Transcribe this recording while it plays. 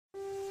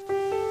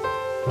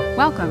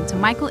Welcome to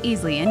Michael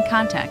Easley in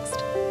Context.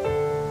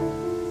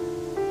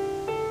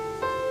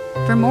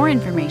 For more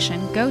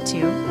information, go to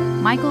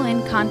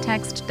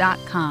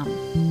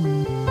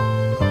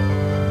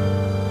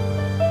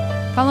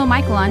michaelincontext.com. Follow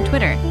Michael on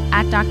Twitter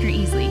 @Dr.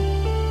 Easley.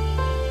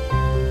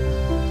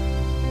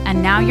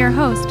 And now your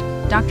host,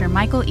 Dr.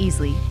 Michael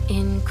Easley.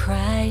 In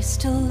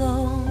Christ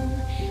alone,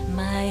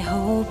 my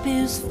hope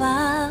is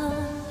found.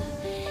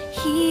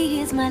 He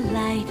is my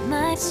light,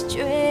 my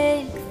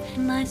strength,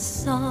 my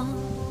song.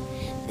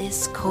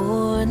 This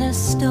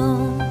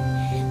cornerstone,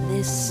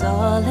 this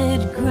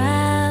solid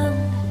ground,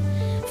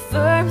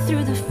 firm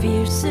through the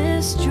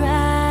fiercest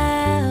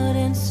drought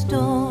and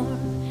storm.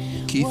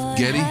 Keith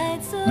Getty,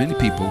 many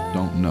people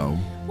don't know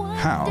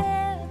how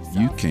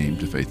you came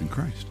to faith in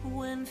Christ.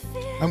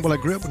 Well, I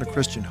grew up in a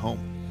Christian home,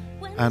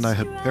 and I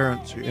had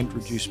parents who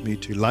introduced me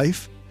to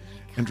life,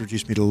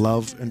 introduced me to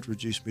love,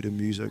 introduced me to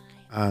music,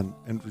 and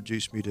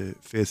introduced me to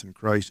faith in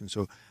Christ. And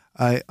so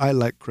I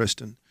like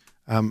Kristen,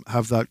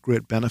 have that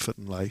great benefit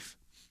in life.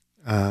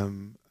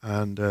 And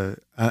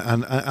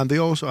they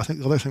also, I think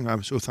the other thing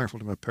I'm so thankful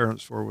to my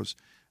parents for was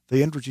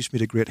they introduced me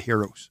to great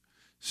heroes.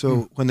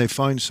 So when they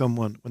found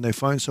someone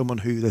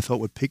who they thought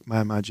would pique my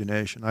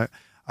imagination, I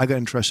got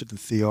interested in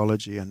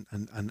theology and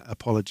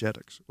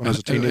apologetics when I was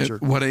a teenager.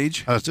 At what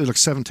age? I was like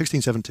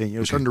 16, 17. I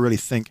was starting to really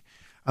think.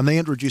 And they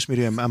introduced me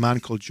to a man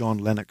called John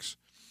Lennox.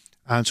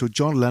 And so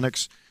John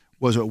Lennox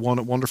was a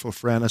wonderful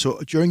friend. And so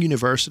during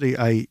university,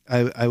 I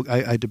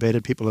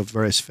debated people of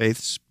various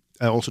faiths.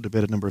 I also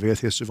debated a number of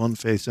atheists of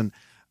unfaiths. And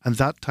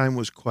that time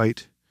was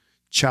quite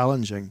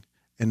challenging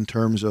in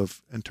terms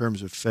of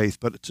faith.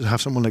 But to have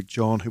someone like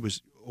John who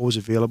was always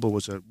available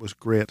was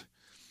great.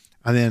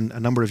 And then a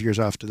number of years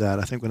after that,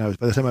 I think by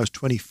the time I was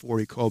 24,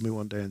 he called me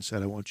one day and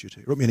said,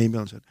 wrote me an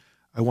email and said,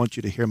 I want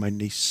you to hear my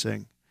niece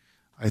sing.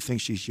 I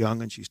think she's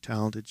young and she's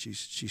talented.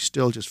 She's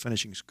still just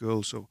finishing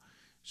school. So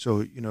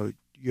you know,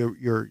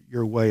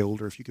 you're way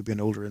older. If you could be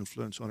an older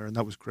influence on her, and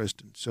that was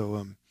Kristen.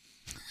 So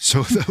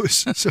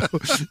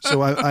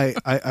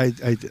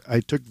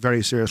I took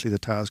very seriously the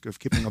task of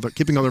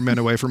keeping other men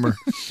away from her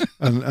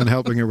and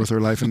helping her with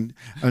her life. And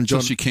John, so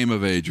she came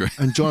of age, right?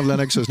 And John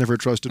Lennox has never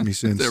trusted me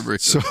since.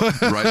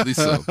 Rightly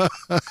so.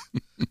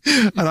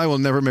 And I will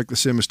never make the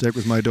same mistake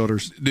with my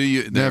daughters. Do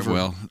you? Never.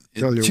 Well,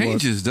 it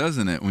changes,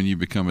 doesn't it, when you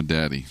become a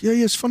daddy? Yeah,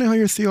 it's funny how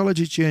your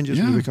theology changes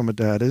when you become a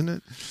dad, isn't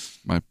it?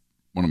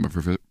 One of my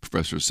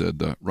professors said,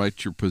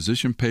 write your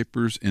position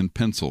papers in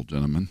pencil,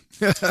 gentlemen.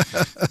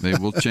 They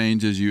will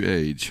change as you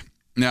age.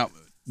 Now,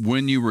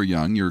 when you were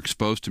young, you were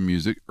exposed to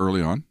music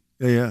early on.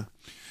 Yeah.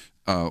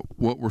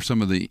 What were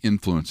some of the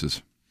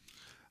influences?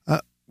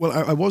 Well,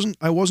 I wasn't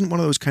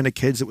one of those kind of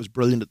kids that was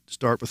brilliant to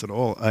start with at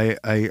all. I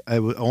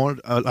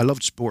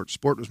loved sport.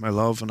 Sport was my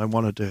love, and I'm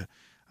a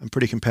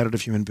pretty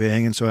competitive human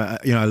being, and so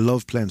I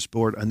love playing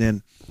sport. And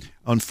then,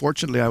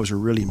 unfortunately, I was a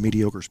really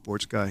mediocre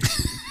sports guy.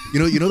 You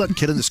know that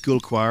kid in the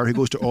school choir who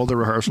goes to all the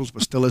rehearsals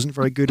but still isn't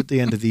very good at the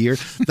end of the year.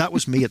 That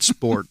was me at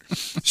sport.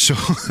 So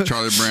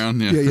Charlie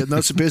Brown, yeah. Yeah,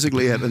 that's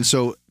basically it. And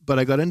so, but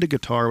I got into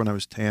guitar when I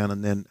was 10,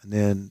 and then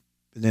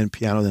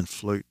piano, then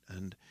flute,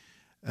 and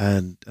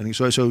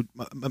so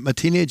my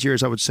teenage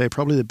years, I would say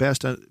probably the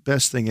best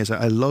thing is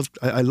I loved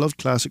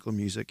classical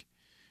music.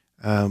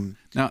 Now,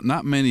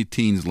 not many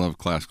teens love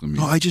classical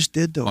music. No, I just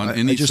did though. On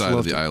any side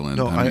of the island.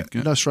 No,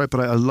 that's right. But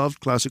I loved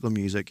classical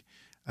music.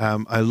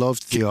 I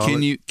loved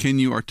theology. Can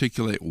you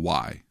articulate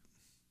why?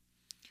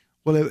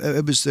 Well,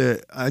 it was I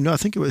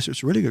think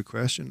it's a really good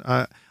question.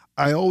 I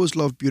always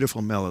loved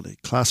beautiful melody,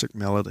 classic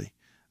melody,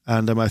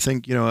 and I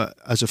think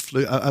as a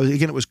flute,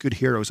 again it was good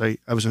heroes. I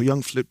was a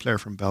young flute player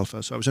from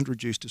Belfast, so I was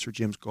introduced to Sir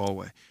James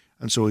Galway,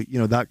 and so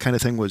that kind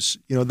of thing was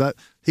that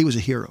he was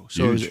a hero.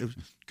 So it was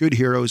good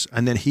heroes,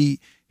 and then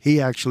he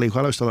actually,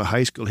 while I was still at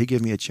high school, he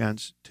gave me a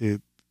chance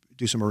to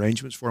do some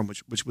arrangements for him,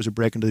 which was a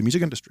break into the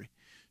music industry.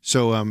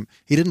 So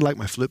he didn't like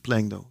my flute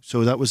playing though,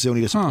 so that was the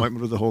only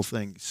disappointment of the whole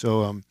thing.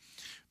 So,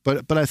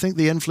 but I think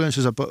the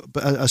influences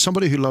as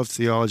somebody who loved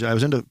theology, I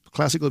was into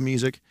classical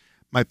music.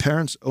 My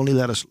parents only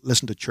let us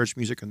listen to church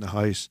music in the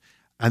house,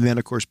 and then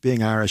of course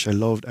being Irish, I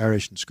loved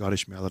Irish and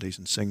Scottish melodies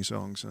and sing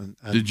songs. And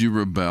did you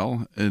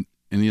rebel at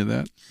any of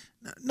that?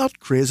 Not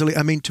crazily.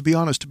 I mean, to be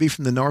honest, to be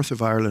from the north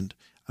of Ireland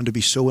and to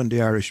be so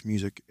into Irish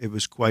music, it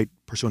was quite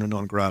persona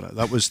non grata.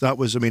 That was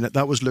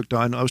looked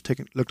down. I was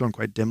looked on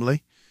quite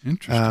dimly.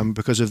 Interesting.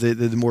 Because of the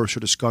more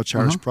sort of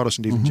Scotch-Irish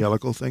Protestant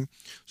evangelical thing.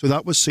 So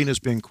that was seen as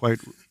being quite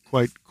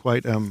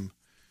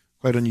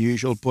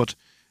unusual. But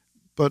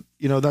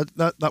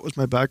that was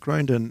my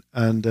background, and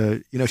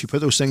if you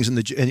put those things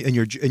in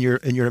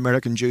your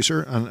American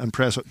juicer and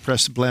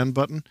press the blend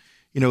button,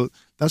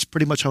 that's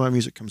pretty much how my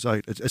music comes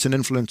out. It's an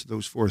influence of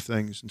those four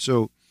things, and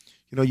so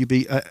you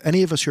be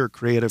any of us who are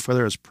creative,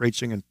 whether it's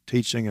preaching and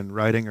teaching and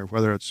writing, or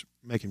whether it's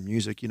making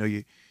music,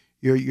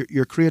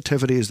 your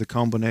creativity is the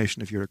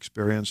combination of your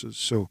experiences.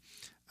 So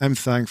I'm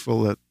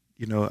thankful that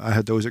I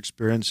had those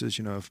experiences.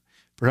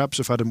 Perhaps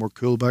if I had a more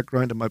cool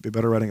background, I might be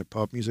better writing at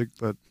pop music,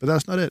 but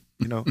that's not it.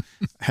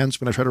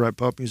 Hence, when I try to write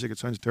pop music, it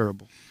sounds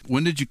terrible.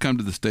 When did you come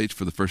to the States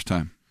for the first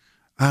time?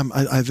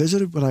 I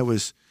visited when I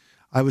was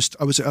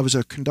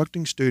a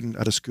conducting student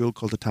at a school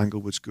called the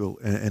Tanglewood School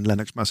in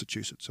Lenox,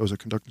 Massachusetts. So I was a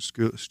conducting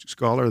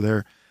scholar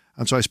there,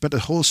 and so I spent a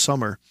whole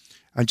summer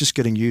and just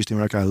getting used to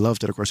America. I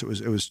loved it. Of course, it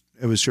was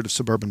sort of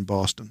suburban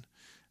Boston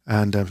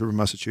and suburban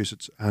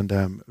Massachusetts, and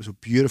it was a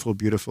beautiful,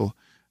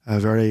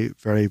 very,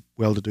 very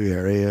well-to-do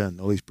area,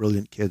 and all these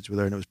brilliant kids were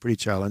there, and it was pretty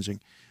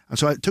challenging. And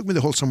so it took me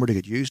the whole summer to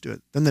get used to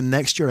it. Then the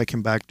next year I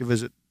came back to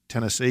visit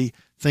Tennessee,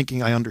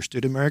 thinking I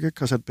understood America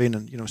because I'd been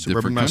in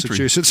suburban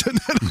Massachusetts, and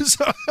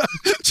so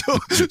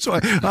I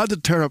had to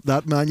turn up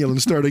that manual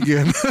and start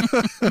again.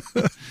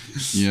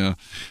 Yeah,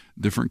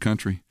 different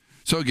country.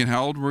 So again,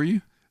 how old were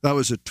you? That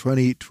was at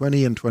 20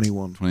 and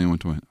 21. 21,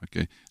 20.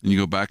 Okay, and you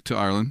go back to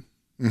Ireland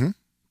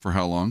for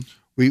how long?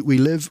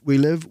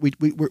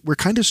 We're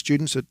kind of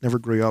students that never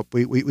grew up.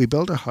 We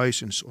built a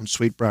house on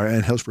Sweetbriar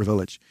in Hillsborough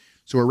Village.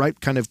 So we're right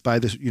kind of by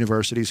the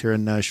universities here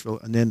in Nashville.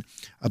 And then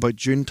about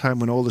June time,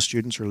 when all the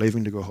students are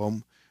leaving to go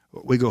home,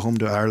 we go home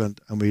to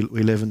Ireland, and we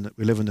live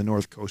in the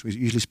North Coast. We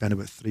usually spend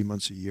about 3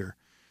 months a year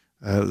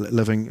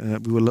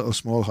living. We were a little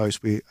small house.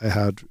 I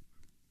had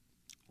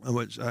when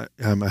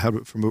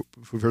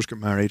we first got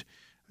married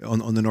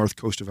on the north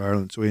coast of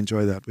Ireland, so we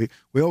enjoy that.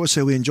 We always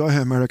say we enjoy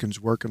how Americans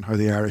work and how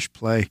the Irish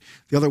play.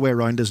 The other way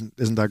around isn't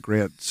that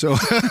great. So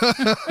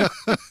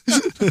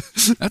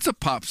that's a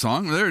pop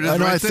song. There it is.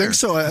 I think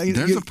so.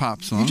 There's a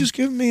pop song. You just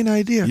given me an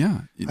idea.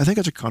 Yeah, I think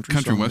it's a country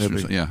song, western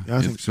maybe. song. Yeah,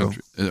 I think so.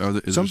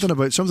 Something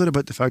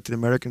about the fact that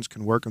Americans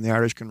can work and the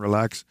Irish can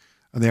relax,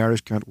 and the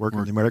Irish can't work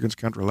and the Americans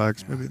can't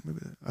relax. Yeah. Maybe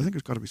I think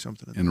it's got to be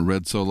something. In a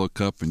red Solo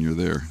cup, and you're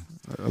there.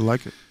 I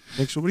like it.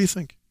 So. What do you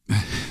think? I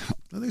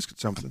think it's got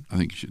something. I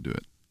think you should do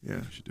it. Yeah,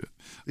 you should do it.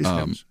 These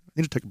hymns. I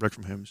need to take a break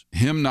from hymns.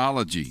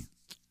 Hymnology.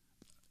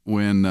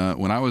 When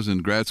I was in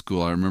grad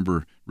school, I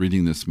remember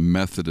reading this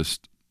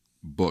Methodist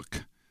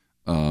book,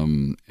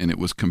 and it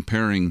was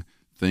comparing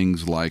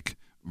things like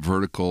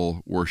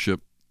vertical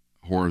worship,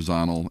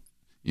 horizontal,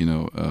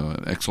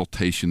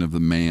 exaltation of the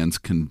man's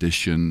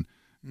condition.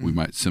 We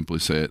might simply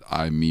say it,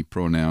 I, me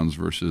pronouns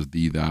versus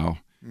thee, thou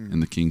in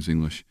the King's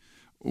English.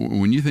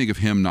 When you think of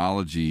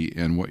hymnology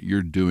and what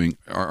you're doing,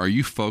 are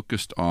you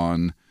focused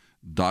on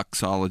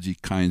doxology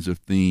kinds of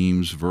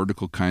themes,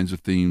 vertical kinds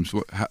of themes?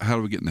 How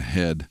do we get in the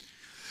head?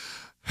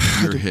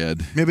 Your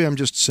head. Maybe I'm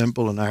just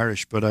simple and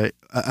Irish, but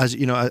as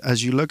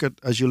you look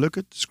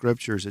at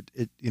scriptures,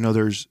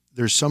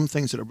 there's some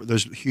things that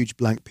there's huge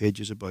blank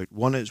pages about.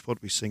 One is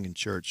what we sing in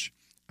church.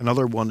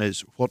 Another one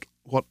is what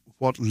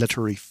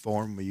literary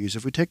form we use.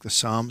 If we take the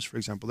Psalms, for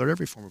example, they're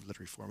every form of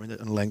literary form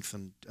in length,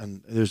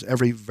 and there's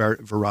every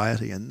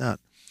variety in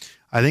that.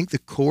 I think the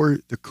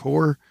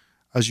core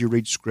as you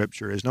read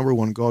scripture is, number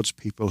one, God's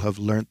people have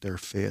learnt their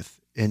faith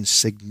in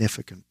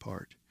significant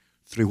part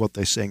through what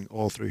they sing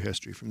all through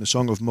history, from the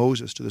Song of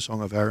Moses to the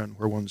Song of Aaron,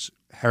 where one's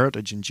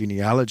heritage and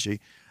genealogy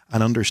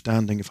and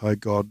understanding of how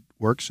God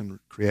works in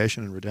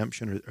creation and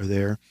redemption are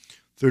there,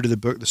 through to the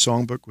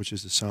songbook, which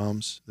is the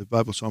Psalms, the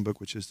Bible songbook,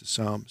 which is the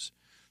Psalms,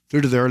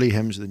 through to the early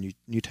hymns of the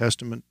New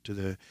Testament, to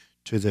the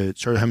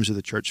hymns of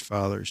the Church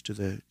Fathers, to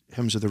the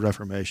hymns of the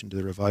Reformation, to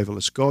the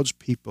Revivalists. God's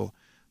people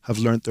have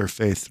learnt their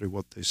faith through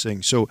what they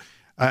sing. So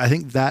I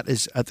think that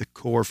is at the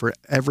core for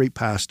every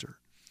pastor.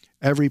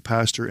 Every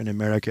pastor in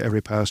America,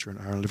 every pastor in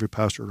Ireland, every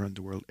pastor around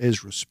the world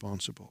is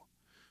responsible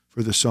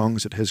for the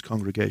songs that his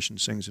congregation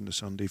sings on a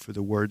Sunday, for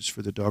the words,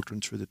 for the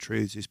doctrines, for the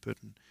truths he's put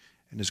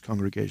in his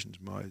congregation's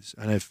mouths.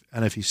 And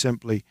if he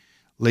simply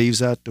leaves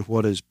that to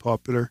what is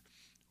popular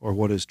or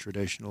what is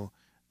traditional,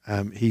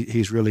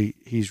 he's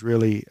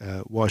really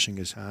washing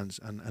his hands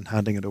and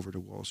handing it over to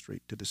Wall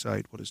Street to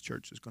decide what his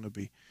church is going to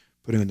be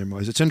putting in their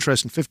mouths. It's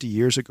interesting. 50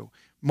 years ago,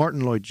 Martin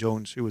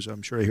Lloyd-Jones, who was,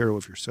 I'm sure, a hero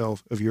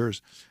of yours,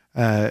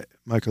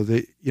 Michael.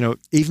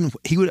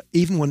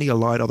 Even when he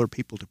allowed other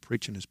people to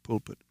preach in his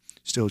pulpit,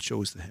 still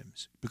chose the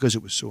hymns because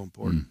it was so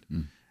important.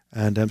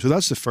 And so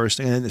that's the first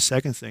thing. And then the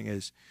second thing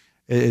is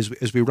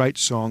we write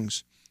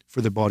songs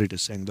for the body to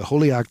sing. The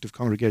holy act of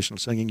congregational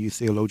singing, you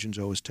theologians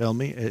always tell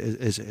me,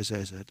 is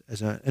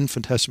an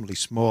infinitesimally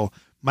small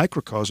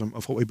microcosm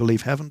of what we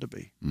believe heaven to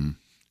be.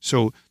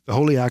 So the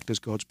holy act is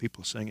God's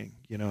people singing,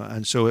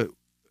 and so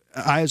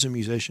I, as a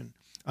musician,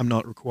 I'm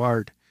not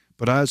required,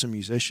 but I, as a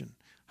musician,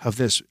 have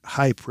this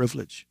high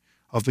privilege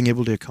of being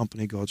able to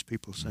accompany God's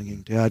people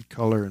singing, to add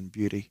color and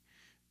beauty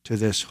to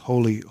this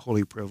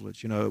holy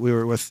privilege.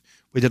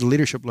 We did a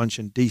leadership lunch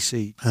in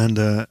DC, and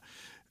there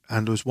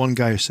was one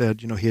guy who said,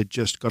 he had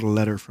just got a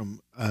letter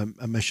from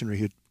a missionary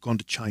who had gone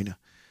to China.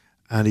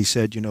 And he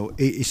said,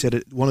 he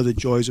said one of the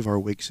joys of our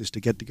weeks is to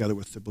get together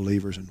with the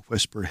believers and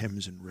whisper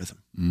hymns in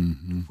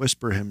rhythm.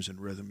 Whisper hymns in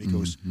rhythm. He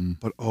goes,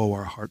 but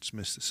our hearts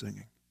miss the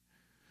singing.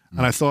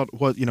 And I thought,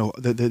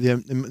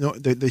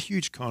 the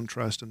huge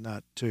contrast in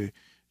that to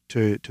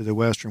the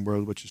Western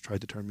world, which has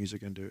tried to turn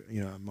music into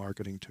a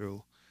marketing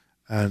tool,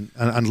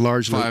 and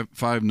largely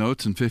five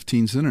notes and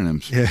 15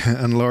 synonyms. Yeah,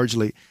 and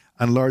largely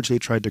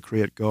tried to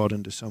create God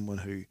into someone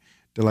who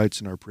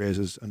delights in our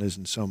praises and is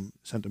in some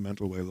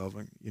sentimental way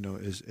loving,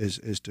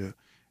 is to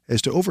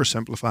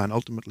oversimplify and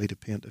ultimately to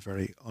paint a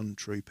very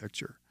untrue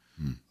picture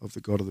of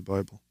the God of the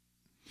Bible.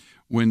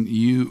 When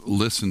you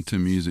listen to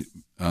music,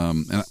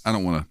 and I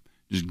don't want to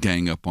just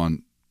gang up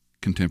on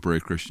contemporary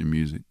Christian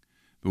music,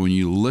 but when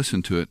you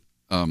listen to it,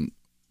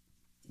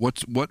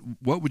 what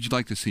would you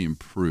like to see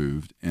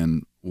improved,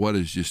 and what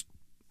is just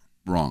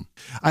wrong?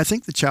 I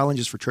think the challenge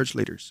is for church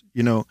leaders.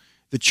 The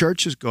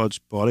church is God's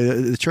body.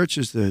 The church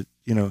is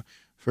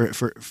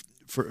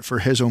for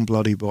His own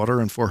blood He bought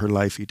her, and for her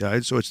life He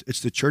died. So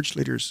it's the church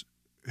leaders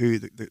who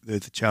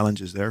the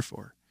challenge is there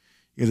for.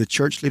 The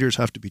church leaders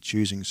have to be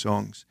choosing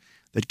songs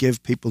that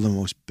give people the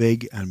most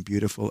big and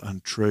beautiful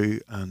and true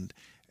and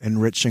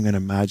enriching and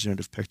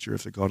imaginative picture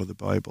of the God of the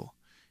Bible.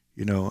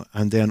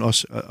 And then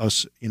us,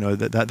 that's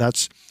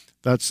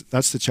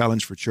the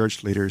challenge for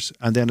church leaders.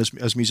 And then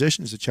as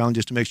musicians, the challenge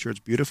is to make sure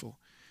it's beautiful.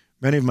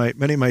 Many of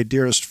my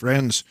dearest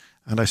friends,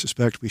 and I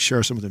suspect we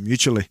share some of them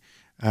mutually,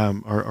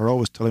 are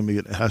always telling me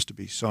it has to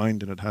be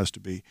sound and it has to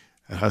be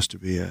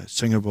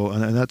singable,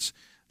 and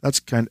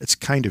it's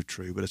kind of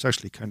true, but it's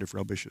actually kind of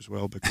rubbish as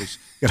well, because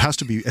it has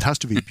to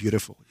be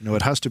beautiful.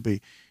 It has to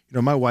be.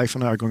 My wife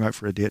and I are going out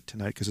for a date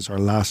tonight because it's our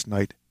last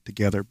night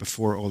together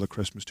before all the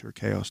Christmas tour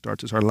chaos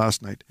starts. It's our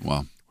last night.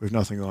 Wow. We have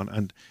nothing on.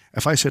 And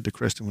if I said to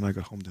Kristen when I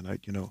got home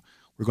tonight,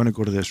 we're going to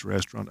go to this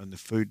restaurant and the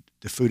food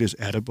is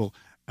edible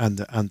and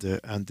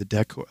the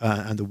decor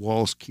and the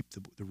walls keep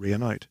the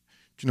rain out.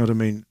 Do you know what I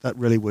mean? That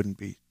really wouldn't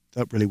be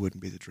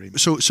the dream.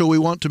 So we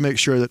want to make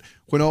sure that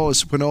when all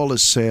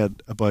is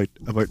said about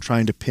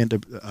trying to paint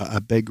a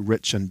big,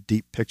 rich and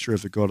deep picture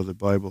of the God of the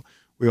Bible,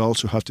 we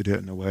also have to do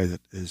it in a way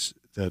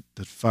that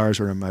fires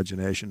our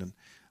imagination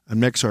and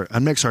makes our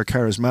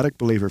charismatic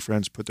believer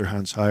friends put their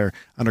hands higher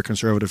and our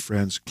conservative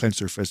friends clench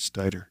their fists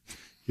tighter.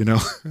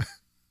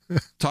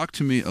 Talk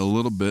to me a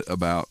little bit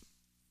about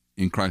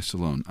In Christ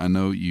Alone. I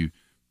know you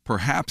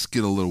perhaps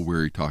get a little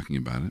weary talking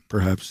about it.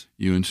 Perhaps.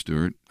 You and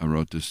Stuart, I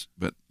wrote this,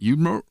 but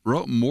you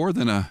wrote more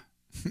than a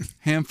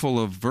handful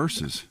of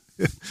verses.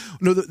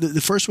 No,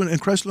 the first one, In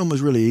Christ Alone,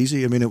 was really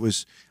easy. I mean,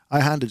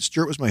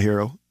 Stuart was my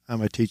hero and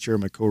my teacher,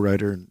 my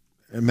co-writer, and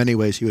in many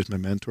ways he was my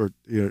mentor,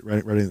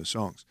 writing the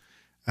songs.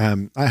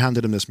 I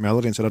handed him this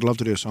melody and said, I'd love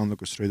to do a song that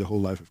goes through the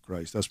whole life of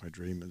Christ. That's my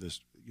dream.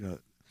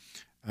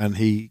 And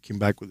he came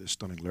back with this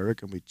stunning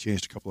lyric, and we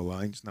changed a couple of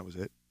lines, and that was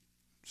it.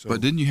 So,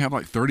 but didn't you have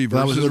like 30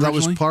 verses? That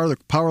was Power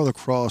of the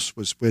Cross.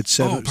 We had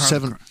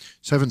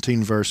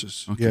 17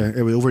 verses. Okay. Yeah,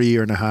 it was over a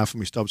year and a half, and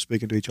we stopped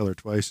speaking to each other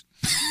twice.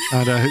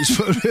 And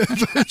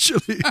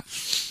eventually,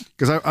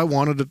 because I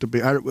wanted it to be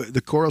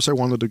the chorus. I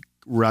wanted to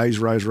rise,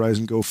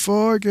 and go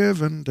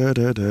forgiven. Da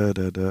da da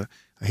da da.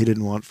 He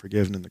didn't want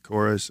forgiven in the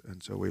chorus,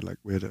 and so we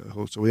had a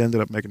whole. So we ended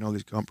up making all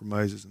these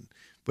compromises,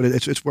 but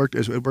it's worked.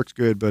 It works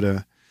good. But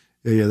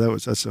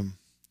that's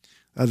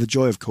the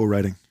joy of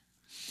co-writing.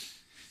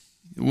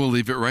 We'll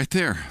leave it right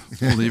there.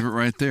 He's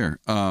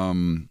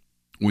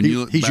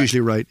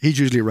usually right. He's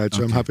usually right.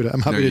 So okay.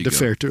 I'm happy to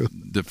defer to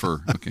him.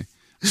 Defer. Okay.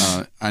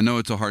 I know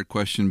it's a hard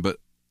question, but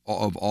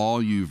of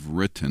all you've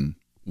written,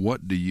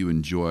 what do you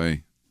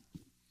enjoy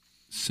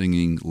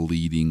singing,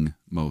 leading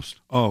most?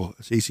 Oh,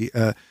 it's easy.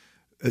 A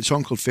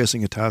song called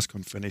 "Facing a Task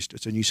Unfinished."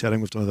 It's a new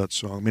setting we've done of that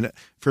song. I mean,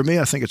 for me,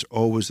 I think it's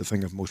always the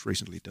thing I've most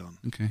recently done.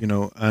 Okay.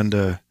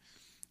 And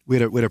we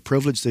had a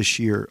privilege this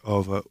year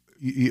of.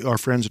 Our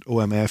friends at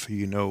OMF,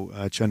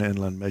 who China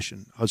Inland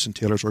Mission, Hudson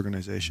Taylor's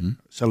organization,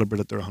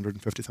 celebrated their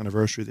 150th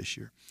anniversary this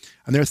year.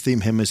 And their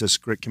theme hymn is this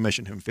great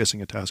commission hymn,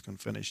 Facing a Task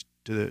Unfinished,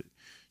 to the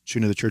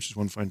tune of the Church's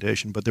One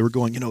Foundation. But they were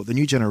going, the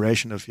new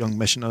generation of young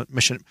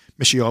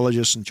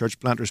missiologists and church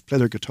planters play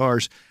their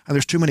guitars, and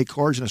there's too many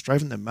chords and it's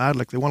driving them mad.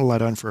 Like, they want to lie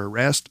down for a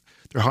rest.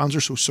 Their hands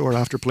are so sore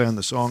after playing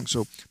the song.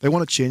 So they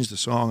want to change the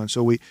song. And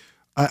so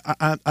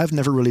I've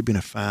never really been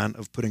a fan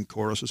of putting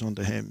choruses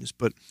onto hymns,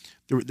 but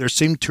there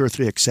seemed 2 or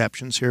 3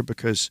 exceptions here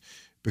because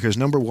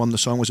number one, the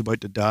song was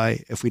about to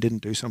die if we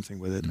didn't do something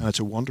with it, and it's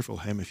a wonderful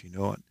hymn if you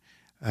know it.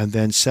 And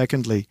then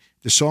secondly,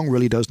 the song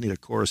really does need a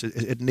chorus.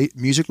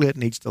 Musically, it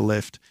needs to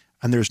lift,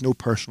 and there's no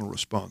personal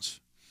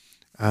response.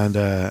 And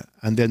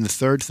then the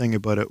third thing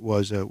about it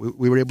was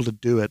we were able to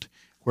do it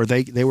where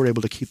they were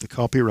able to keep the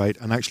copyright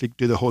and actually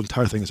do the whole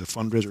entire thing as a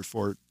fundraiser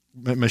for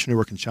missionary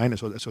work in China.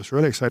 So it's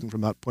really exciting from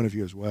that point of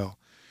view as well.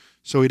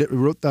 So we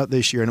wrote that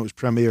this year, and it was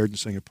premiered in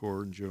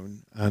Singapore in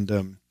June.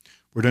 And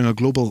we're doing a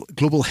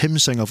global hymn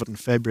sing of it in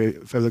February.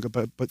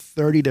 About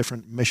 30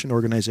 different mission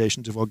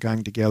organizations have all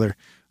ganged together,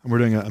 and we're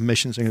doing a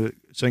mission sing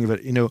of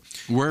it.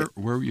 Where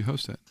will you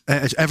host that?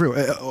 It's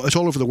everywhere. It's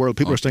all over the world.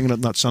 People are singing it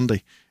on that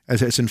Sunday.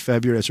 It's in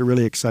February. It's a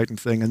really exciting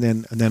thing. And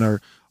then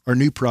our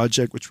new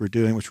project, which we're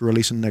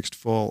releasing next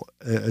fall,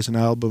 is an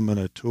album and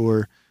a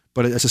tour.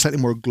 But it's a slightly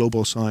more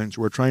global sound.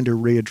 So we're trying to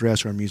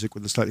readdress our music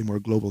with a slightly more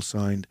global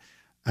sound,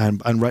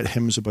 and write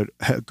hymns about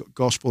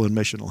gospel and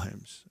missional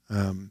hymns.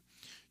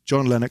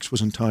 John Lennox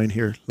was in town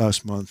here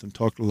last month and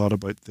talked a lot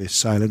about the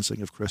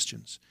silencing of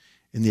Christians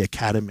in the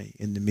academy,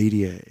 in the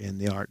media, in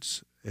the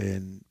arts,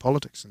 in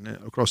politics and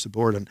across the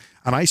board. And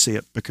I see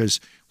it because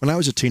when I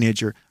was a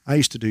teenager, I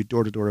used to do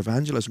door-to-door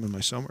evangelism in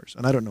my summers.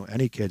 And I don't know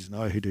any kids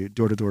now who do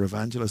door-to-door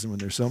evangelism in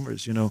their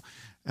summers, you know.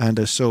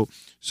 And so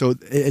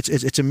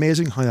it's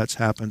amazing how that's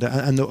happened.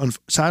 And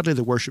sadly,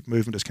 the worship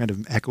movement has kind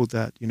of echoed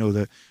that. You know,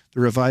 the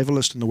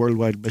revivalist and the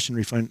worldwide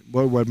missionary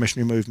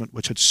movement,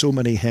 which had so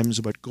many hymns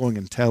about going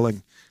and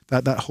telling,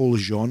 that whole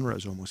genre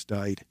has almost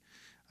died.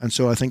 And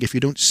so I think if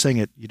you don't sing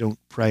it, you don't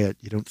pray it,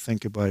 you don't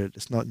think about it,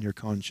 it's not in your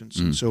conscience.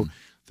 Mm-hmm. And so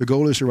the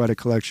goal is to write a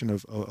collection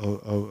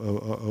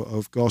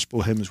of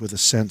gospel hymns with a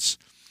sense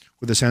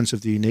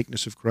of the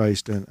uniqueness of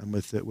Christ and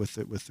with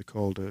the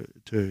call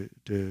to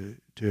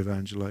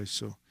evangelize.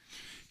 So,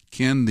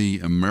 can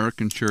the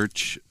American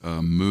church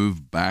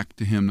move back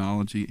to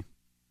hymnology?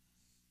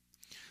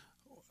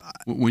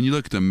 When you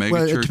look at the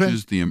mega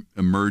churches, the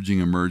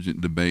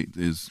emergent debate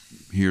is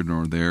here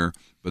nor there,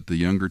 but the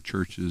younger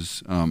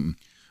churches.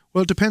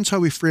 Well, it depends how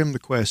we frame the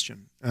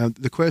question.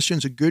 The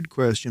question's a good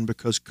question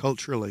because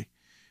culturally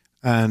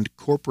and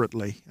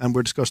corporately, and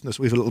we're discussing this.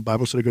 We have a little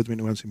Bible study group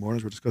meeting Wednesday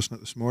mornings. We're discussing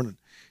it this morning.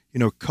 You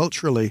know,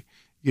 culturally,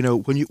 you know,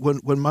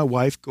 when my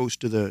wife goes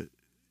to the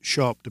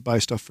shop to buy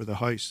stuff for the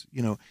house,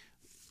 you know,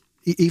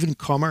 even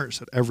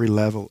commerce at every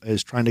level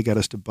is trying to get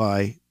us to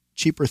buy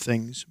cheaper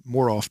things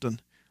more often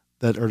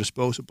that are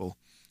disposable,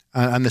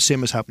 and the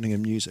same is happening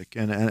in music.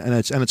 And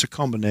it's a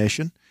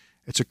combination.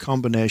 It's a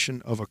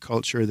combination of a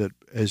culture that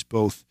is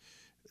both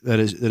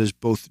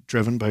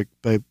driven by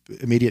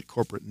immediate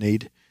corporate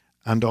need,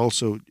 and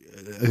also,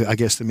 I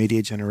guess, the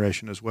media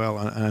generation as well.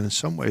 And in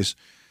some ways,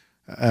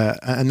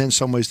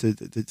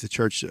 the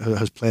church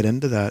has played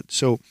into that.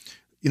 So,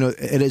 you know,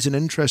 it is an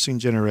interesting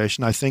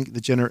generation. I think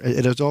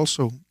it has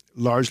also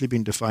largely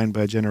been defined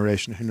by a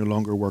generation who no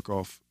longer work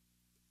off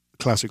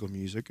classical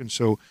music, and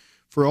so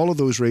for all of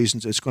those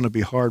reasons, it's going to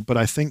be hard. But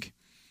I think,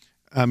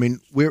 I mean,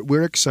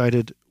 we're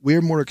excited. We're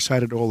more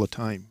excited all the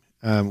time.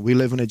 We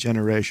live in a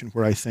generation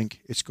where I think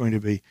it's going to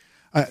be.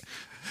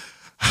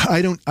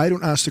 I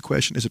don't ask the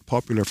question, is it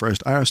popular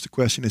first? I ask the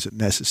question, is it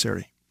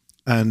necessary?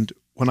 And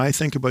when I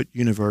think about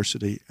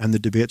university and the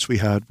debates we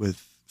had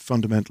with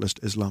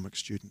fundamentalist Islamic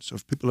students,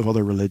 of people of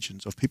other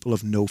religions, of people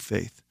of no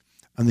faith,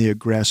 and the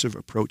aggressive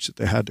approach that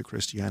they had to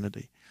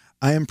Christianity,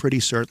 I am pretty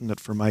certain that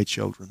for my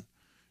children,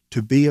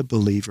 to be a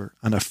believer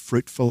and a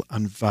fruitful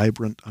and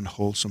vibrant and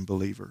wholesome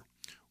believer,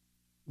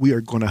 we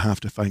are going to have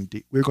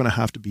to we're going to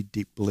have to be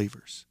deep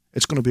believers.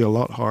 It's going to be a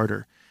lot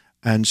harder.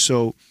 And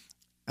so,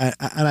 and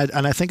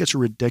I think it's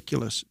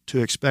ridiculous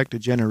to expect a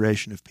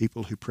generation of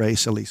people who pray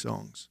silly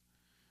songs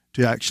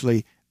to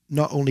actually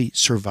not only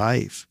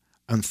survive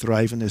and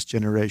thrive in this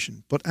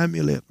generation, but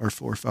emulate our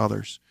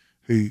forefathers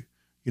who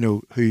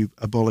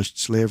abolished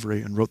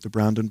slavery and wrote the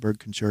Brandenburg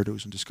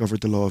Concertos and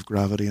discovered the law of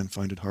gravity and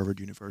founded Harvard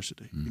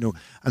University. Mm-hmm. You know,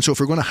 and so if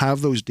we're going to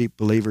have those deep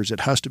believers,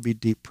 it has to be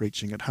deep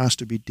preaching, it has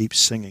to be deep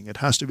singing, it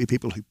has to be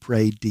people who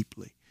pray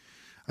deeply.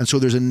 And so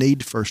there's a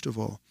need, first of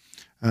all.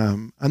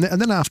 And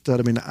then after that,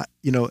 I mean,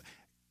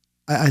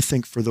 I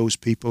think for those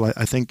people,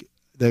 I think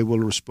they will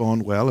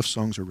respond well if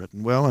songs are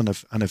written well, and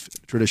if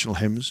traditional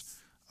hymns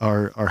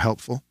are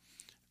helpful,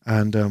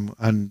 and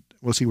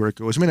we'll see where it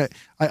goes. I mean,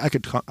 I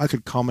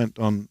could comment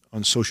on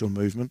social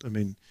movement. I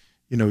mean,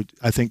 you know,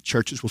 I think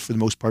churches will for the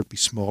most part be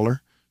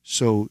smaller,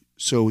 so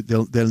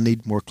they'll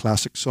need more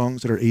classic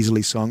songs that are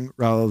easily sung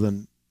rather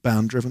than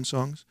band-driven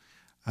songs.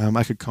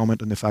 I could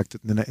comment on the fact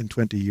that in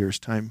 20 years'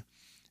 time,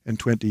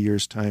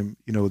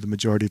 you know, the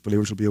majority of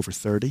believers will be over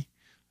 30.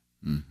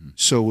 Mm-hmm.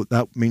 So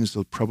that means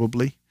they'll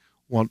probably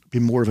be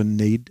more of a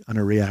need and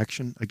a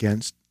reaction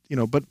against, you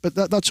know, but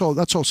that's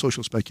all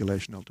social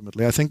speculation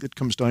ultimately. I think it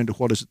comes down to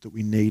what is it that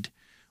we need.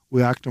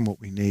 We act on what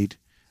we need,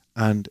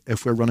 and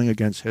if we're running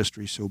against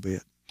history, so be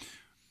it.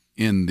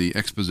 In the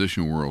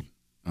exposition world,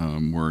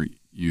 where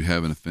you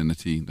have an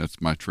affinity,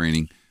 that's my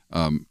training,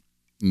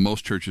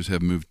 most churches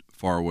have moved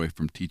far away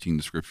from teaching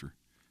the Scripture.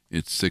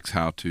 It's 6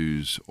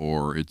 how-tos,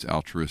 or it's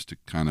altruistic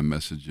kind of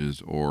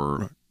messages, or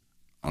right.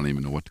 I don't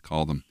even know what to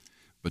call them.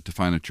 But to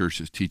find a church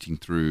that's teaching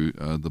through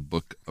the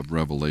book of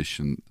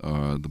Revelation,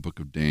 the book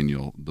of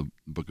Daniel, the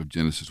book of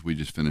Genesis, we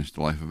just finished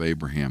the life of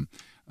Abraham,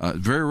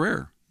 very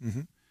rare.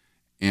 Mm-hmm.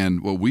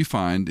 And what we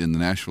find in the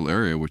Nashville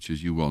area, which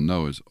as you well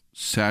know, is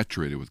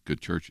saturated with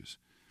good churches.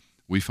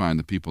 We find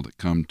the people that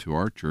come to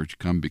our church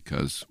come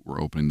because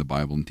we're opening the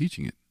Bible and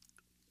teaching it.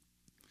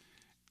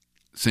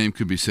 Same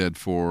could be said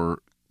for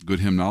good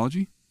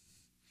hymnology.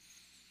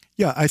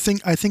 Yeah, I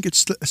think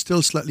it's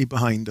still slightly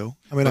behind, though.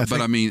 I mean,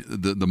 but I mean,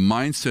 the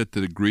mindset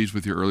that agrees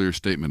with your earlier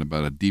statement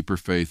about a deeper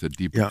faith, a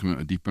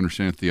deeper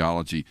understanding of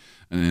theology,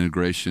 an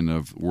integration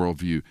of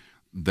worldview,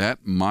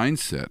 that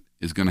mindset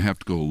is going to have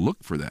to go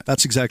look for that.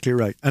 That's exactly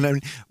right. And I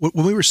mean,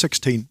 when we were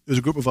 16, there was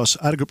a group of us.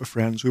 I had a group of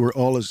friends. We were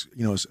all as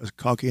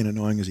cocky and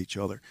annoying as each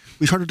other.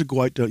 We started to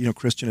go out to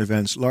Christian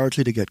events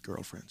largely to get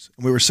girlfriends.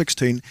 And we were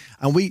 16,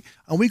 and we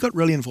got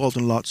really involved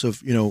in lots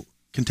of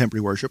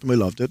contemporary worship, and we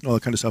loved it and all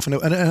that kind of stuff, and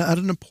it had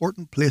an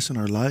important place in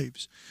our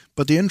lives.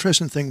 But the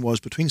interesting thing was,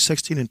 between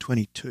 16 and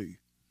 22,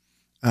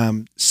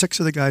 6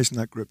 of the guys in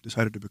that group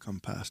decided to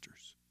become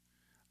pastors,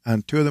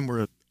 and 2 of them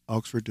were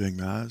Oxford doing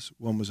maths,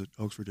 one was at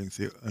Oxford doing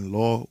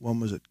law, one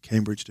was at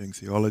Cambridge doing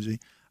theology,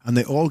 and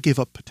they all gave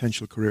up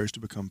potential careers to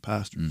become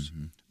pastors.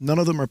 Mm-hmm. None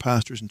of them are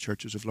pastors in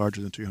churches of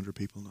larger than 200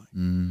 people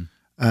now.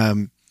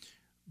 Mm.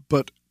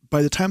 But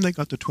by the time they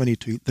got to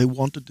 22, they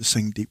wanted to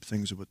sing deep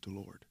things about the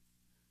Lord.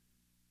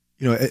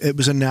 You know, it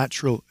was a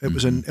natural. It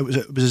was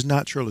as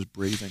natural as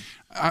breathing.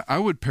 I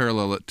would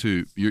parallel it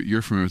to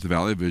you're familiar with the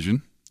Valley of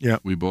Vision. Yeah,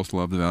 we both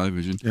love the Valley of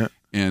Vision. Yeah,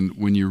 and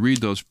when you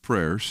read those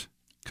prayers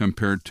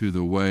compared to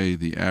the way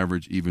the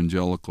average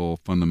evangelical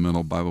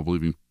fundamental Bible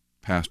believing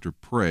pastor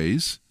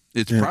prays,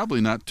 it's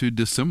probably not too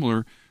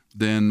dissimilar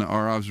than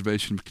our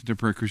observation of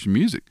contemporary Christian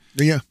music.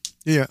 Yeah.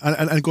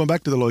 And going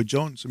back to the Lloyd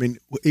Jones, I mean,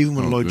 even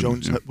when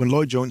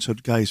Lloyd Jones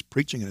had guys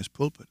preaching in his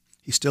pulpit,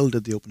 he still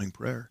did the opening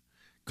prayer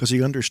because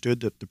he understood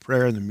that the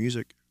prayer and the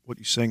music, what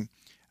you sing,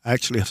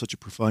 actually have such a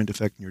profound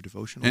effect in your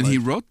devotional and life. he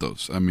wrote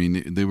those. I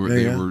mean, they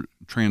were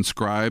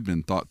transcribed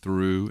and thought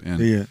through.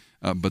 And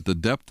but the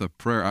depth of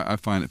prayer, I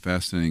find it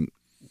fascinating.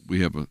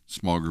 We have a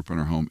small group in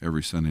our home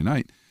every Sunday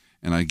night,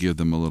 and I give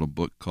them a little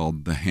book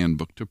called The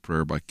Handbook to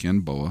Prayer by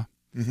Ken Boa.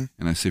 Mm-hmm.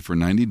 And I say, for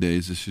 90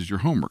 days, this is your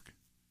homework.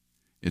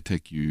 It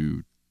take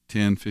you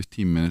 10,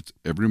 15 minutes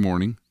every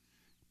morning.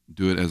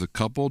 Do it as a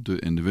couple, do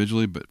it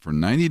individually. But for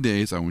 90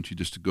 days, I want you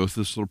just to go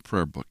through this little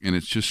prayer book. And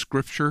it's just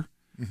scripture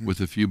with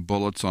a few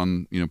bullets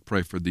on,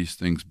 pray for these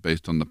things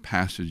based on the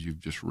passage you've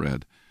just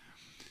read.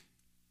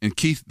 And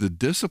Keith, the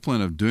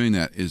discipline of doing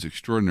that is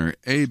extraordinary.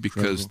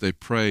 Because they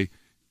pray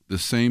the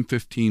same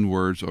 15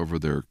 words over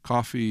their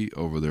coffee,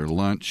 over their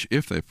lunch,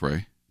 if they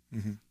pray.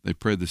 Mm-hmm. They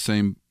pray the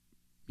same,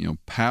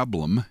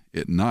 pablum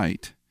at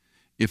night,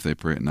 if they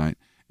pray at night.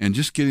 And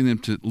just getting them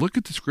to look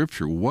at the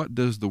scripture. What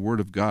does the Word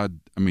of God,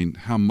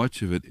 how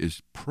much of it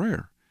is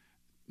prayer?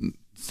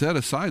 Set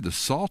aside the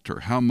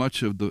Psalter. How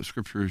much of the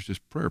scripture is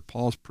just prayer?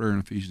 Paul's prayer in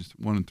Ephesians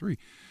 1 and 3.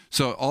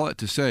 So all that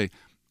to say,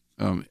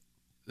 I don't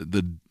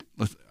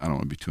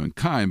want to be too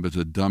unkind, but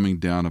the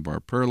dumbing down of our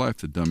prayer life,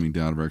 the dumbing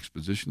down of our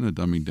exposition, the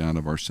dumbing down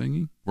of our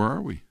singing, where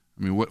are we?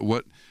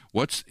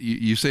 What's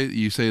you say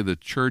the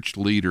church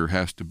leader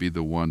has to be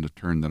the one to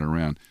turn that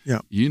around. Yeah.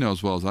 You know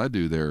as well as I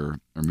do, there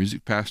are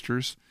music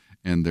pastors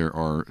and there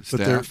are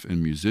staff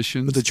and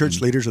musicians. But the church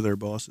leaders are their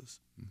bosses.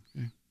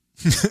 Okay.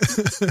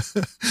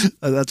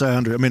 That's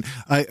 100. I mean,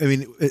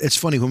 it's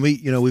funny when we,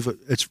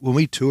 when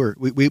we tour,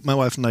 my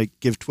wife and I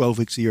give 12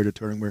 weeks a year to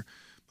touring. Where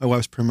my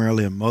wife's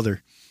primarily a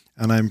mother,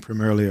 and I'm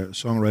primarily a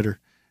songwriter.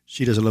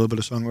 She does a little bit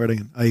of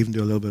songwriting, and I even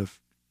do a little bit of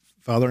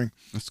fathering.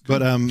 That's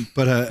good.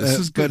 This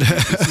is good.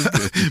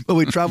 But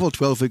we travel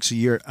 12 weeks a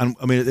year, and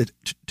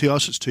to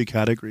us it's two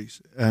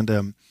categories. And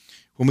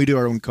when we do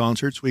our own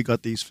concerts, we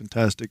got these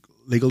fantastic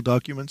legal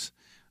documents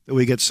that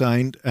we get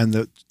signed, and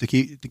to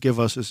give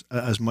us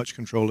as much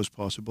control as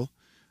possible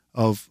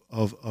of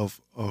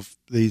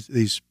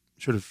these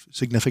sort of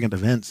significant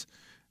events.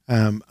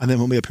 And then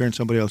when we appear in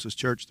somebody else's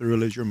church, the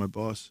rule is you're my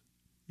boss.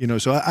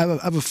 So I've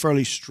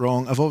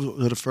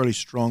always had a fairly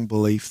strong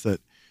belief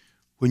that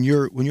when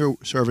you're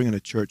serving in a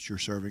church, you're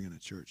serving in a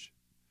church.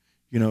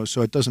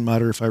 So it doesn't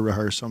matter if I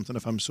rehearse something,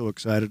 if I'm so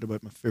excited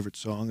about my favorite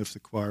song, if the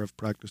choir have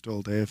practiced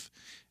all day, if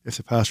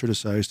the pastor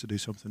decides to do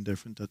something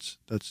different, that's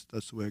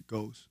the way it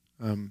goes.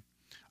 And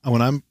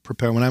when I'm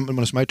prepared, when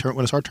it's my turn,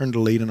 when it's our turn to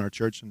lead in our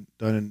church and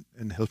down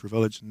in Hillsborough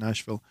Village in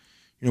Nashville,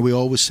 we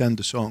always send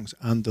the songs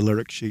and the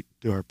lyric sheet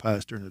to our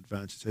pastor in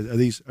advance. Say,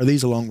 are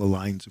these along the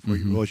lines of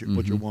what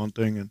you're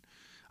wanting?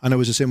 And it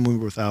was the same when we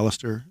were with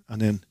Alistair,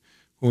 and then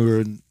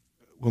when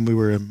we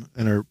were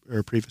in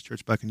our previous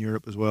church back in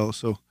Europe as well.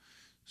 So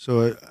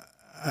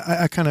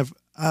I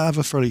have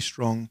a fairly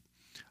strong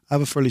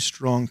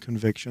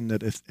conviction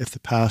that if the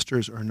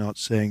pastors are not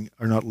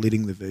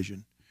leading the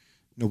vision,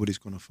 nobody's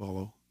going to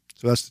follow.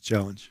 So that's the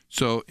challenge.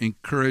 So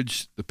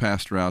encourage the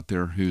pastor out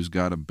there who's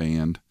got a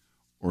band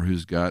or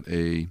who's got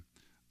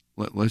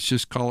let's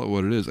just call it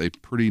what it is, a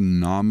pretty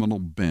nominal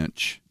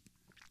bench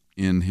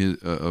in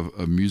his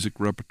a music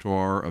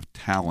repertoire of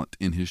talent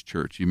in his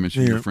church. You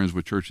mentioned your friends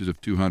with churches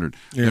of 200.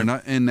 Yeah. They're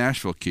not in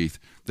Nashville, Keith.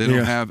 They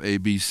don't have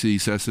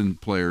ABC session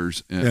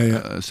players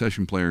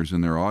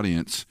in their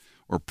audience,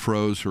 or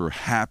pros who are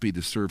happy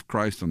to serve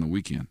Christ on the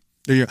weekend.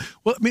 Yeah.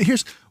 Well,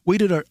 we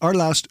did our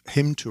last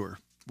hymn tour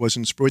was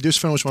in spring. We just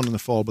finished one in the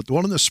fall, but the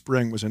one in the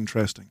spring was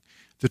interesting.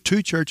 The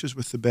two churches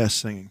with the best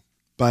singing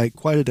by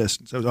quite a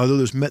distance, although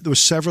there were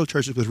several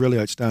churches with really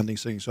outstanding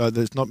singing, so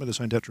it's not meant to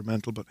sound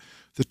detrimental, but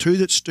the two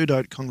that stood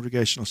out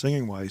congregational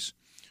singing-wise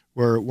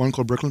were one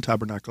called Brooklyn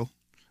Tabernacle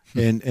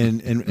in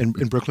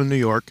Brooklyn, New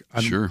York,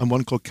 and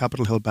one called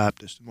Capitol Hill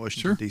Baptist in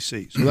Washington,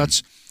 D.C. So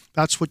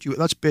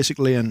that's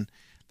basically an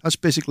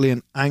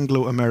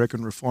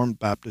Anglo-American Reformed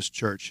Baptist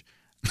church.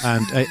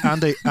 And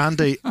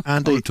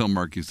a tell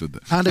Mark you said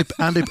that.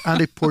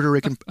 and a Puerto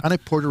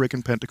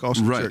Rican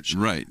Pentecostal church.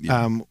 Right.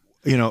 Yeah.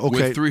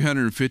 With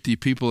 350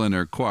 people in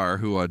their choir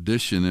who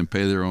audition and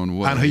pay their own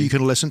way, and who you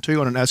can listen to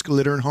on an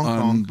escalator in Hong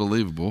Kong.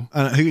 Unbelievable.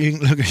 And who you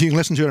can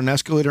listen to on an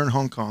escalator in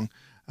Hong Kong,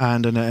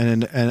 and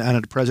at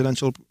a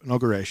presidential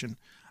inauguration,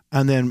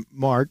 and then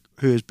Mark,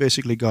 who has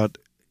basically got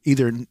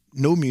either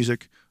no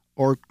music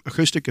or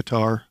acoustic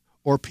guitar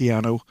or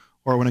piano,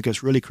 or when it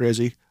gets really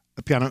crazy,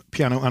 a piano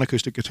and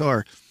acoustic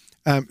guitar.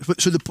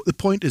 So the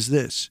point is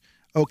this.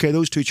 Okay,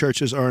 those two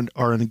churches are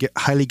in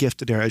highly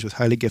gifted areas with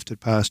highly gifted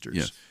pastors.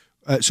 Yes.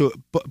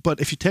 But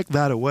if you take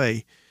that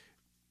away,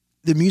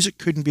 the music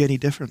couldn't be any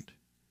different.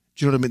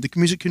 Do you know what I mean? The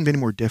music couldn't be any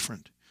more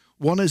different.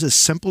 One is as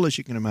simple as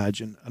you can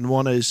imagine, and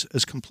one is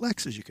as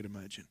complex as you can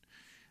imagine.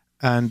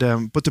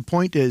 And but the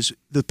point is,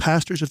 the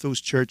pastors of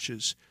those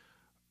churches,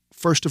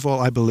 first of all,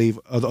 I believe,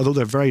 although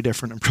they're very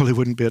different and probably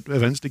wouldn't be at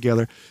events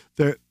together,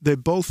 they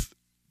both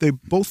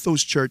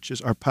those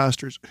churches are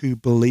pastors who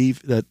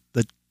believe that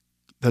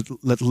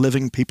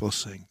living people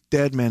sing.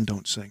 Dead men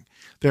don't sing.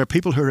 There are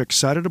people who are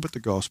excited about the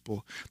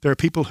gospel. There are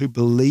people who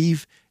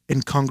believe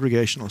in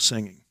congregational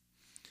singing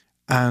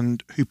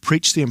and who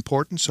preach the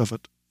importance of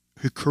it,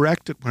 who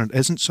correct it when it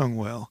isn't sung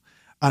well,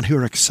 and who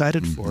are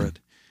excited for it.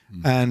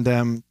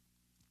 And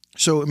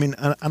so, I mean,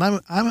 and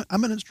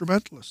I'm an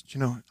instrumentalist. You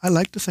know, I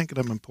like to think that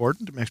I'm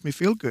important. It makes me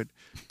feel good.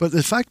 But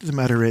the fact of the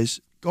matter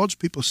is, God's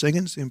people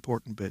singing is the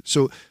important bit.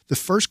 So the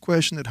first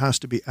question that has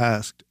to be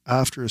asked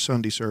after a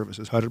Sunday service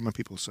is, how did my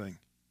people sing?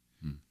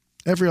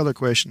 Every other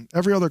question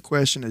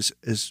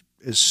is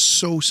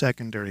so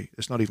secondary.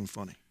 It's not even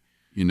funny.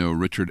 You know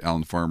Richard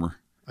Allen Farmer?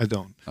 I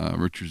don't.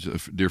 Richard's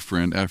a dear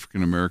friend,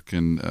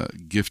 African-American,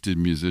 gifted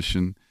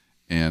musician,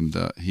 and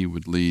he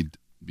would lead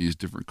these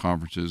different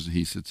conferences.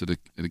 He sits at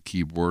a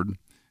keyboard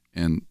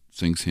and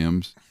sings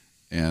hymns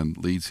and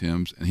leads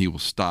hymns, and he will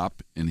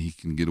stop, and he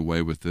can get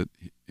away with it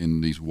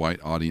in these white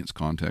audience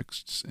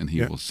contexts, and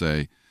he will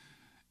say,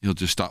 he'll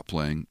just stop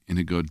playing, and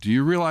he'll go, do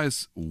you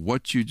realize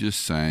what you just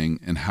sang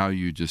and how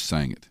you just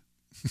sang it?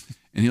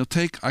 And he'll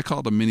take, I call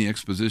it a mini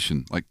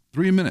exposition, like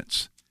 3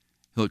 minutes.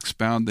 He'll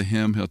expound the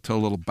hymn. He'll tell a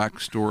little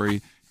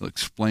backstory. He'll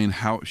explain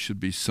how it should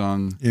be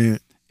sung. Yeah.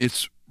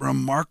 It's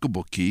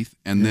remarkable, Keith.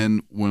 And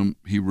then when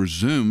he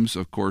resumes,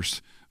 of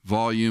course,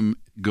 volume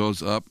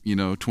goes up,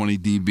 20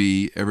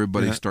 dB.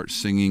 Everybody starts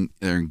singing.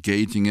 They're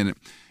engaging in it.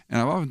 And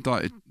I've often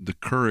thought the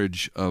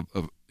courage of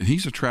and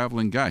he's a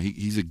traveling guy.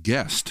 He's a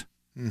guest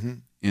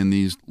in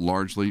these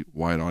largely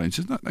white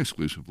audiences, not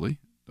exclusively.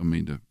 I don't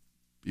mean to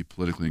be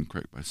politically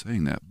incorrect by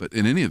saying that. But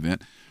in any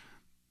event,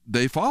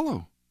 they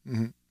follow.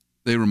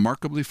 They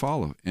remarkably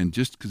follow. And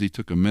just because he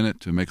took a minute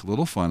to make a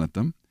little fun at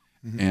them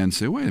and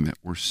say, wait a minute,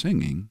 we're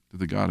singing to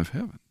the God of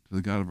heaven, to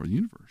the God of our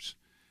universe.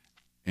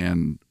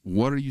 And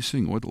what are you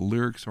singing? What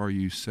lyrics are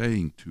you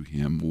saying to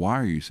him? Why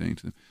are you saying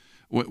to them?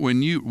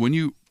 When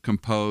you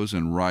compose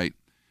and write,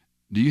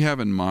 do you have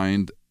in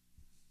mind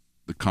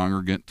the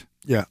congregant?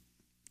 Yeah,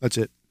 that's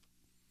it.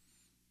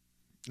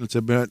 That's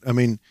a bit. I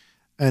mean,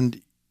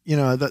 and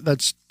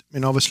that's. I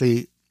mean,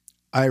 obviously,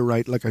 I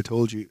write, like I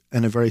told you,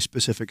 in a very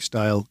specific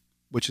style,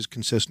 which is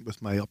consistent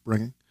with my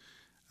upbringing.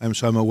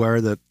 So I'm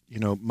aware that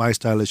my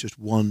style is just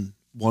one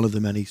of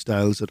the many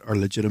styles that are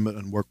legitimate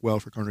and work well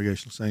for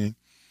congregational singing.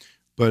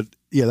 But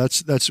yeah,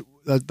 that's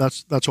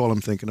all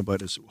I'm thinking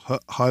about is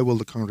how will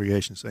the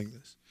congregation sing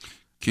this?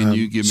 Can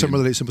you give me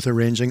similarly with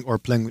arranging or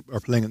playing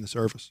in the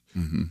service?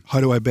 How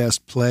do I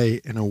best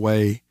play in a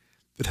way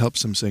that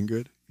helps them sing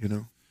good?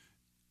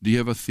 Do you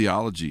have a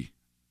theology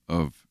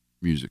of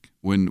music?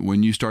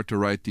 When you start to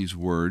write these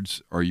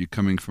words, are you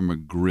coming from a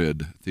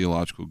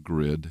theological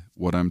grid?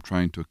 What I'm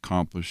trying to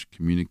accomplish,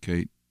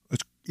 communicate?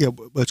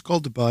 It's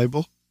called the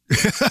Bible.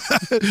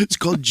 It's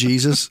called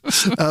Jesus.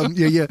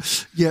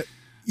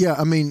 Yeah.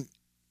 I mean,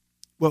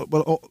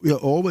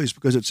 always,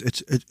 because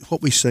it's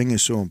what we sing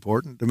is so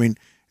important. I mean,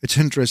 it's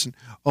interesting.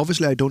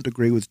 Obviously, I don't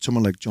agree with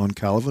someone like John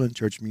Calvin in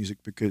church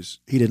music because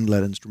he didn't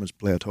let instruments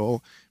play at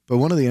all. But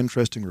one of the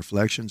interesting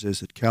reflections is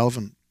that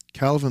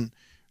Calvin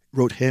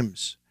wrote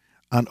hymns,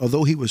 and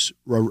although he was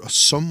a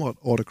somewhat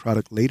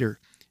autocratic leader,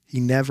 he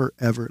never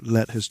ever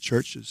let his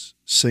churches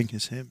sing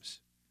his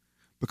hymns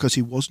because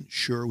he wasn't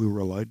sure we were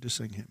allowed to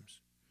sing hymns.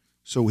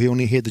 So he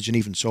only had the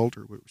Genevan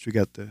Psalter, which we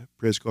got the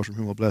Praise God from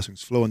whom all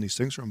blessings flow and these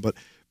things from.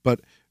 But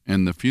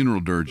and the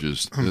funeral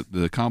dirges,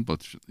 the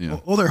complets. Yeah.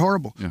 Oh, they're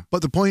horrible. Yeah.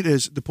 But the point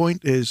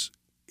is,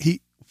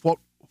 what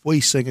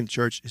we sing in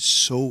church is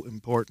so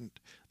important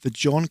that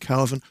John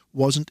Calvin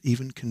wasn't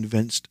even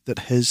convinced that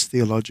his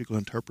theological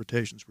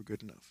interpretations were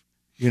good enough.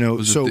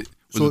 Was it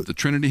the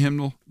Trinity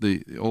hymnal,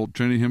 the old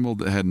Trinity hymnal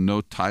that had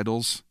no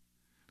titles,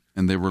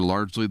 and they were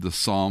largely the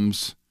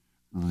Psalms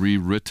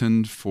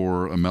rewritten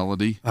for a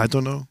melody? I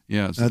don't know.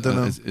 Yeah, I don't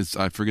know.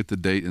 I forget the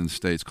date in the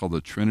States. Called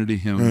the Trinity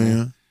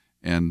hymnal,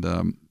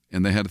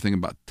 and they had a thing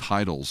about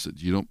titles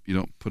that you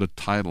don't put a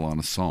title on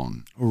a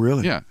song. Oh,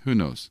 really? Yeah. Who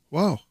knows?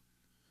 Wow,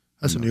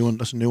 that's a new one.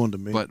 That's a new one to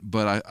me.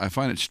 But I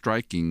find it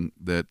striking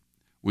that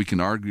we can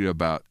argue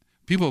about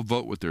people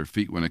vote with their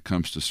feet when it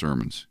comes to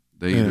sermons.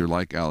 They either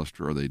like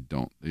Alistair or they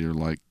don't. They either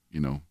like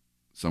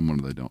someone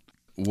or they don't.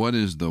 What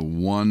is the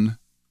one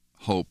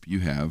hope you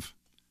have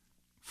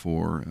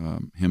for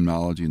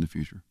hymnology in the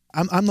future?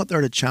 I'm not there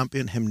to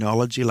champion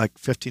hymnology like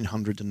 16th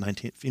to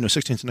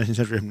 19th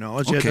century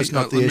hymnology. Okay, that's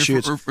not the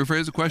issue.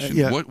 Rephrase the question.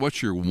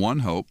 What's your one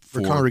hope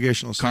for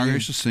congregational singing?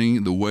 Congregational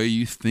singing, the way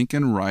you think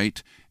and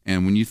write,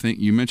 and when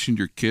you mentioned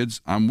your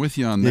kids, I'm with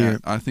you on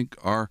that. Yeah. I think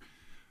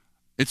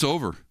it's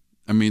over.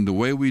 I mean, the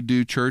way we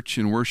do church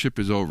and worship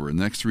is over. In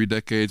the next 3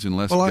 decades,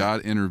 unless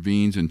God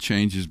intervenes and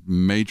changes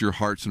major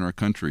hearts in our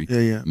country,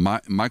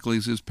 Michael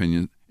Easley's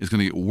opinion is going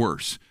to get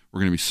worse.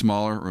 We're going to be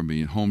smaller. We're going to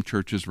be in home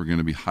churches. We're going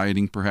to be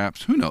hiding,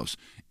 perhaps. Who knows?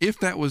 If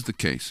that was the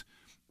case,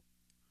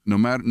 no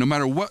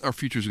matter what our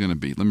future is going to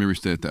be, let me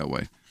restate it that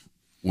way.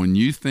 When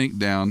you think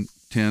down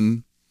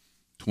 10,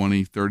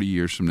 20, 30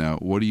 years from now,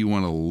 what do you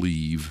want to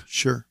leave?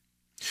 Sure.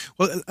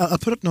 Well, I'll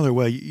put it another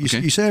way. You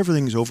say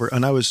everything's over,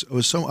 and I was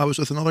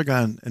with another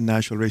guy in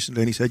Nashville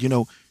recently, and he said,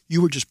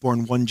 you were just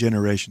born one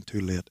generation too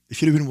late.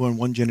 If you'd have been born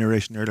one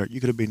generation earlier, you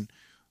could have been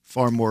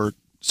far more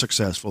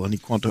successful, and he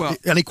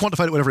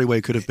quantified it whatever way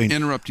it could have been.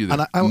 Interrupt you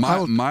there.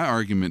 My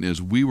argument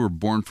is we were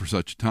born for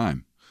such a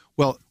time.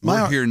 Well,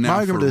 we're here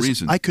now for a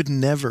reason. I could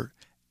never,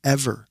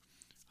 ever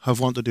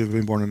have wanted to have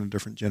been born in a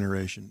different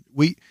generation.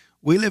 We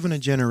live in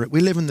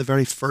the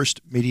very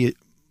first media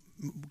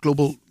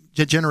global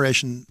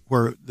generation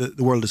where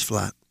the world is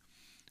flat.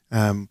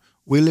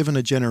 We live in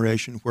a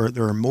generation where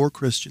there are more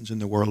Christians in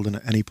the world than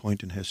at any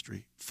point in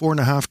history.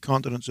 4.5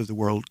 continents of the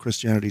world,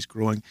 Christianity is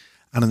growing.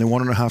 And in the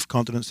 1.5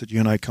 continents that you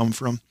and I come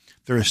from,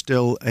 there is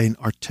still an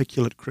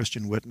articulate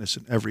Christian witness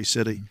in every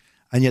city.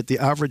 And yet the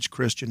average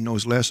Christian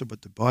knows less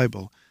about the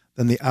Bible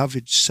than the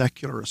average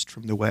secularist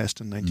from the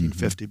West in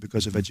 1950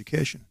 because of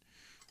education.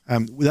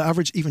 The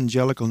average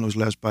evangelical knows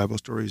less Bible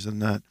stories than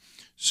that.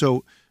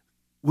 So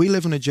we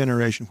live in a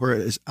generation where it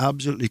is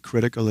absolutely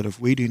critical that if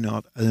we do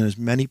not, in as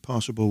many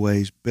possible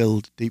ways,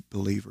 build deep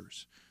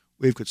believers,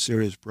 we've got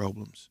serious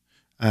problems.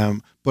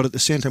 But at the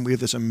same time, we have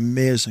this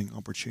amazing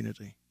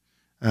opportunity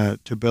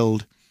to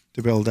build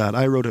that.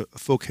 I wrote a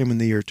folk hymn in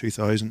the year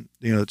 2000.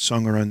 It's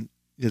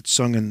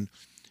sung in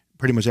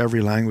pretty much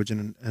every language,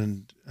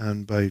 and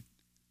by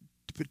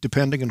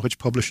depending on which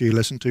publisher you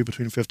listen to,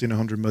 between 50 and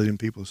 100 million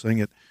people sing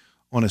it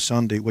on a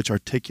Sunday, which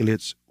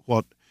articulates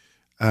what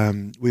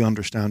we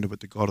understand about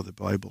the God of the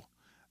Bible.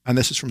 And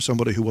this is from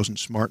somebody who wasn't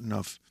smart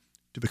enough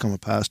to become a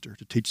pastor,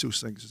 to teach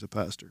those things as a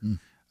pastor.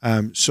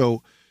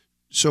 So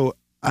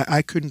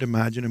I couldn't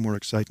imagine a more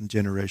exciting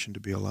generation to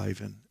be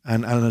alive in.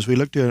 And as we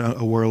look to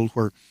a world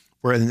where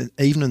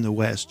even in the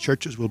West,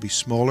 churches will be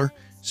smaller,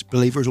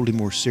 believers will be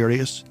more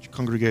serious,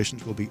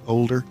 congregations will be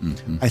older.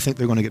 I think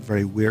they're going to get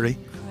very weary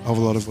of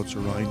a lot of what's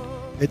around.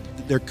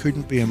 There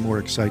couldn't be a more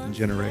exciting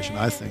generation,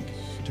 I think,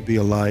 to be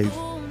alive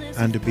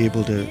and to be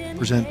able to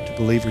present to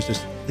believers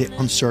the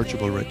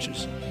unsearchable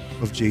riches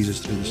of Jesus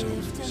through the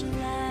songs of the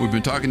Son. We've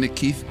been talking to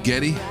Keith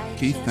Getty.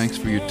 Keith, thanks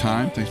for your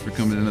time. Thanks for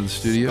coming into the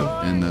studio,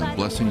 and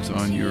blessings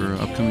on your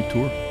upcoming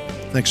tour.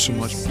 Thanks so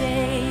much.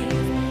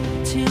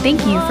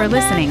 Thank you for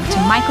listening to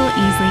Michael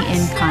Easley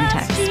in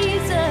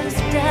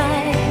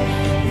Context.